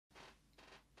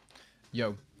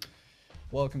Yo,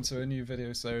 welcome to a new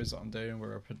video series that I'm doing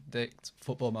where I predict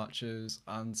football matches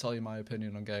and tell you my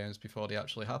opinion on games before they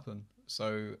actually happen.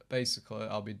 So basically,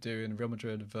 I'll be doing Real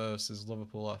Madrid versus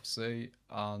Liverpool FC,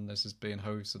 and this is being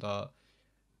hosted at,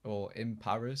 or in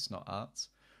Paris, not at.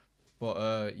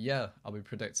 But yeah, I'll be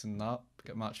predicting that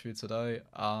match for you today,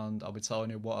 and I'll be telling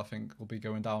you what I think will be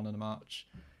going down in the match.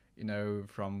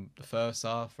 From the first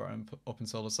half right up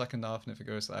until the second half, and if it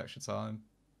goes to extra time,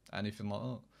 anything like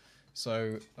that.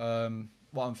 So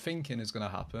what I'm thinking is going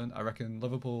to happen, I reckon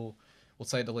Liverpool will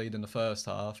take the lead in the first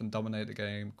half and dominate the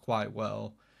game quite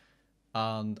well.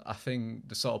 And I think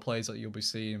the sort of plays that you'll be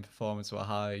seeing performing to a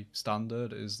high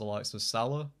standard is the likes of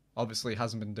Salah. Obviously, he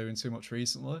hasn't been doing too much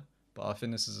recently, but I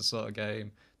think this is the sort of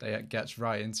game that gets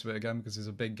right into it again because he's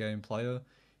a big game player.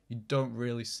 You don't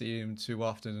really see him too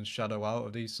often and shadow out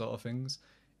of these sort of things.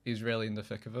 He's really in the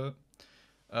thick of it.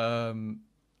 Um,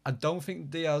 I don't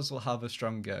think Diaz will have a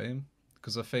strong game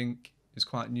because I think he's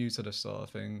quite new to this sort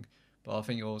of thing. But I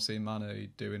think you'll see Mane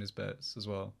doing his bits as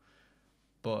well.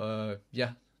 But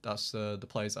yeah, that's the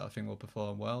players that I think will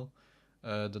perform well.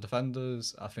 The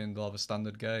defenders, I think they'll have a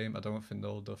standard game. I don't think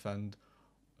they'll defend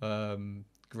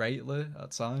greatly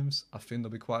at times. I think there'll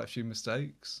be quite a few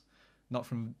mistakes. Not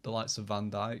from the likes of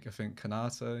Van Dijk. I think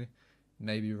Kanate,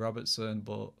 maybe Robertson,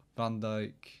 but Van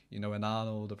Dijk, and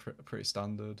Arnold are pretty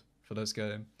standard for this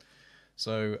game.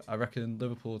 So I reckon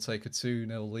Liverpool will take a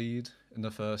 2-0 lead in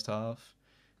the first half.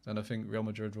 Then I think Real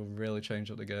Madrid will really change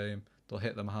up the game. They'll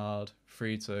hit them hard,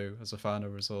 3-2 as a final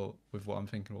result with what I'm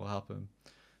thinking will happen.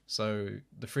 So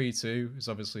the 3-2 is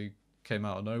obviously came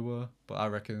out of nowhere, but I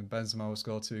reckon Benzema will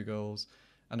score 2 goals,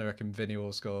 and I reckon Vinny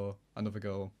will score another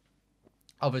goal.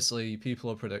 Obviously, people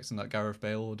are predicting that Gareth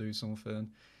Bale will do something.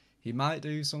 He might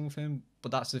do something,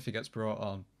 but that's if he gets brought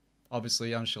on.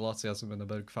 Obviously, Ancelotti hasn't been a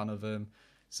big fan of him.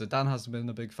 Zidane hasn't been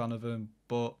a big fan of him,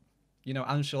 but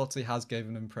Ancelotti has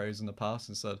given him praise in the past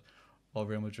and said, "All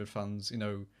Real Madrid fans,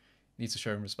 need to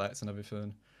show him respect and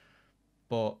everything."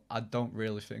 But I don't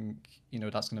really think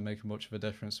that's going to make much of a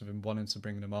difference with him wanting to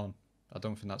bring him on. I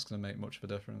don't think that's going to make much of a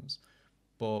difference.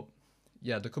 But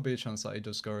yeah, there could be a chance that he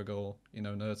does score a goal,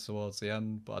 near towards the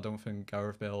end. But I don't think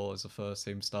Gareth Bale is a first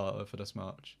team starter for this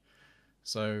match.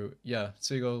 So yeah,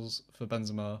 2 goals for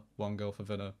Benzema, 1 goal for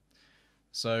Vinny.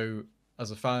 So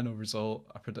as a final result,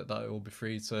 I predict that it will be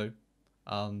 3-2,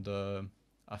 and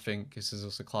I think this is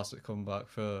just a classic comeback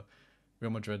for Real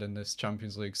Madrid in this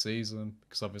Champions League season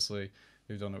because obviously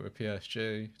they've done it with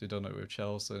PSG, they've done it with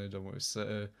Chelsea, they've done it with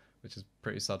City, which is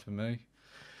pretty sad for me.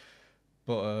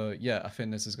 But yeah, I think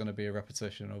this is going to be a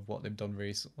repetition of what they've done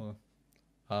recently.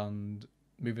 And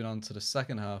moving on to the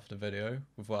second half of the video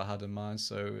with what I had in mind.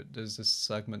 So there's this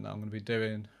segment that I'm going to be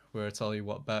doing where I tell you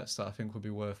what bets that I think would be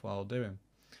worthwhile doing.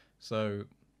 So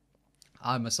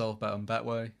I myself bet on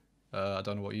Betway. I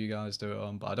don't know what you guys do it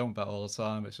on, but I don't bet all the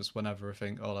time. It's just whenever I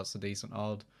think, oh, that's a decent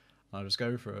odd, I just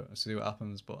go for it and see what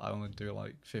happens. But I only do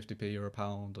like 50p or a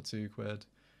pound or £2,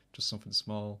 just something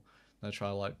small. Then I try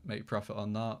to like make profit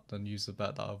on that, then use the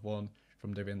bet that I've won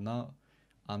from doing that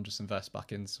and just invest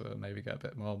back into it, maybe get a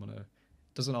bit more money.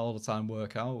 It doesn't all the time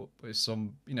work out, but it's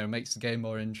some, makes the game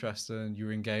more interesting.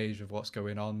 You engage with what's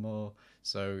going on more.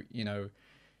 So,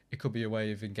 it could be a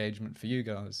way of engagement for you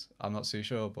guys. I'm not too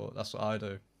sure, but that's what I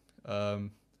do.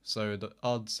 So the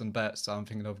odds and bets that I'm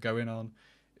thinking of going on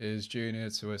is Junior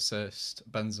to assist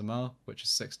Benzema, which is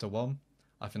 6-1.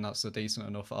 I think that's a decent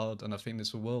enough odd, and I think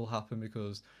this will happen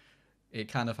because it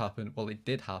kind of happened. Well, it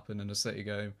did happen in the City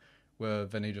game where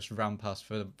Vinny just ran past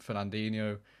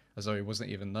Fernandinho as though he wasn't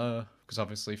even there, because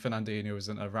obviously Fernandinho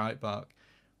isn't a right back.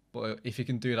 But if you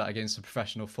can do that against a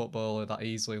professional footballer that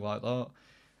easily like that,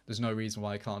 there's no reason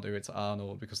why he can't do it to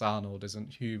Arnold because Arnold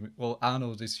isn't human. Well,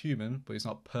 Arnold is human, but he's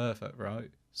not perfect,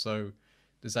 right? So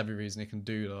there's every reason he can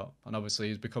do that. And obviously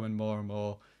he's becoming more and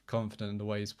more confident in the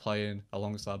way he's playing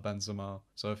alongside Benzema.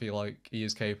 So I feel like he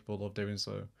is capable of doing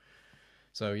so.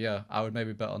 So yeah, I would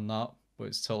maybe bet on that, but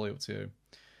it's totally up to you.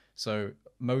 So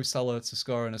Mo Salah to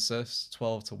score an assist,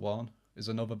 12-1 is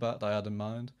another bet that I had in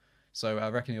mind. So I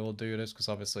reckon he'll do this because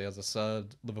obviously, as I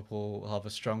said, Liverpool will have a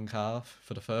strong half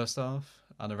for the first half,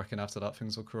 and I reckon after that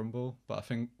things will crumble. But I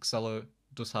think Salah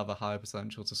does have a high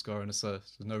potential to score an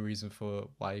assist. There's no reason for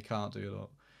why he can't do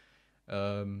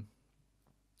that.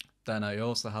 Then I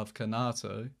also have Kanate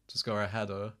to score a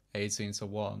header,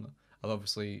 18-1. I've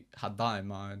obviously had that in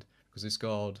mind because he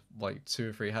scored like 2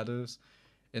 or 3 headers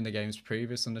in the games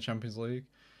previous in the Champions League.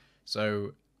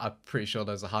 So I'm pretty sure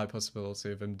there's a high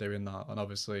possibility of him doing that. And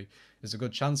obviously, there's a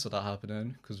good chance of that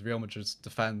happening because Real Madrid's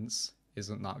defence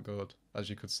isn't that good, as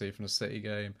you could see from the City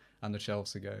game and the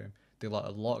Chelsea game. They let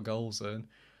a lot of goals in.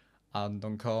 and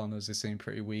on corners they seem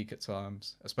pretty weak at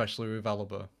times, especially with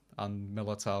Alaba and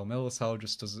Militao. Militao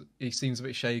just does he seems a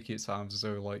bit shaky at times, as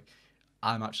though like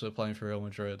I'm actually playing for Real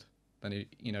Madrid. Then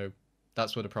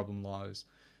that's where the problem lies.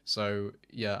 So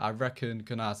yeah, I reckon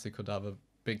Konate could have a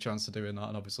big chance of doing that,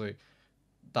 and obviously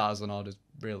that as an odd is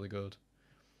really good.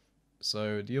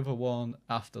 So the other one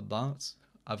after that,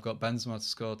 I've got Benzema to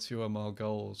score two or more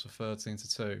goals for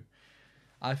 13-2.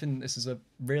 I think this is a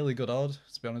really good odd,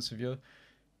 to be honest with you,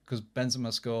 because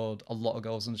Benzema scored a lot of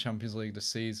goals in the Champions League this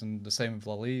season. The same with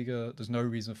La Liga. There's no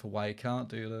reason for why he can't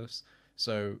do this.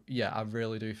 So yeah, I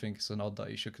really do think it's an odd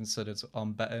that you should consider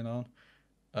on betting on.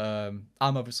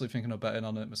 I'm obviously thinking of betting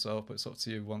on it myself, but it's up to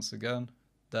you once again.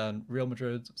 Then Real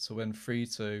Madrid to win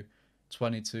 3-2,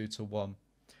 22-1.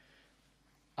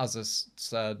 As I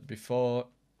said before,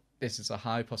 this is a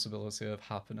high possibility of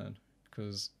happening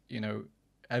because,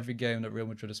 every game that Real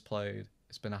Madrid has played,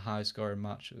 it's been a high scoring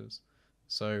matches.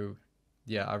 So,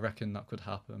 yeah, I reckon that could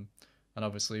happen. And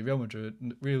obviously, not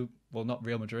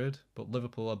Real Madrid, but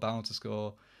Liverpool are bound to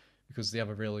score because they have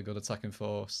a really good attacking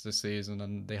force this season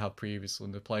and they have previously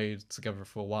and they played together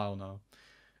for a while now.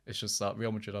 It's just that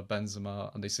Real Madrid are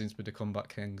Benzema and they seem to be the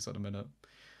comeback kings at the minute.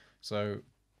 So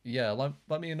yeah,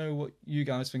 let me know what you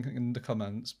guys think in the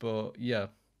comments. But yeah,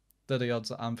 they're the odds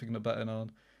that I'm thinking of betting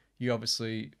on. You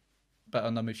obviously bet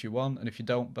on them if you want, and if you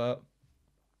don't bet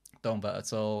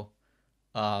at all.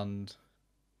 And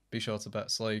be sure to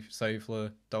bet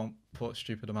safely. Don't put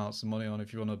stupid amounts of money on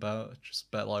if you want to bet.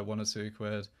 Just bet like £1 or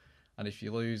 £2. And if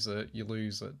you lose it, you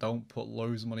lose it. Don't put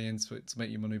loads of money into it to make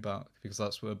your money back because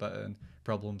that's where betting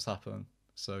problems happen.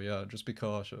 So yeah, just be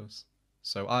cautious.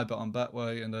 So I bet on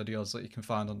Betway and they're the odds that you can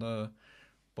find on there.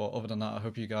 But other than that, I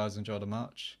hope you guys enjoy the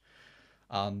match.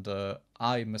 And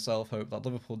I myself hope that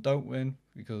Liverpool don't win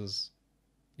because,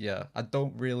 yeah, I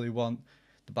don't really want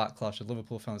the backlash of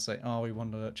Liverpool fans saying, oh, we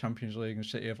won the Champions League and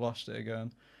City have lost it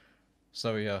again.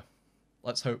 So yeah,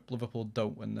 let's hope Liverpool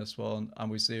don't win this one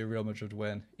and we see a Real Madrid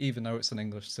win, even though it's an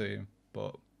English team.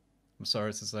 But I'm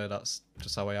sorry to say that's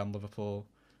just how I am, Liverpool.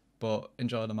 But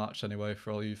enjoy the match anyway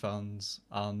for all you fans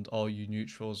and all you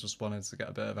neutrals just wanted to get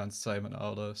a bit of entertainment out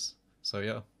of this. So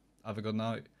yeah, have a good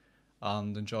night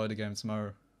and enjoy the game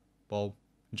tomorrow. Well,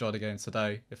 enjoy the game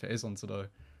today if it is on today.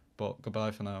 But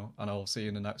goodbye for now and I'll see you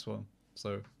in the next one.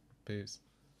 So, peace.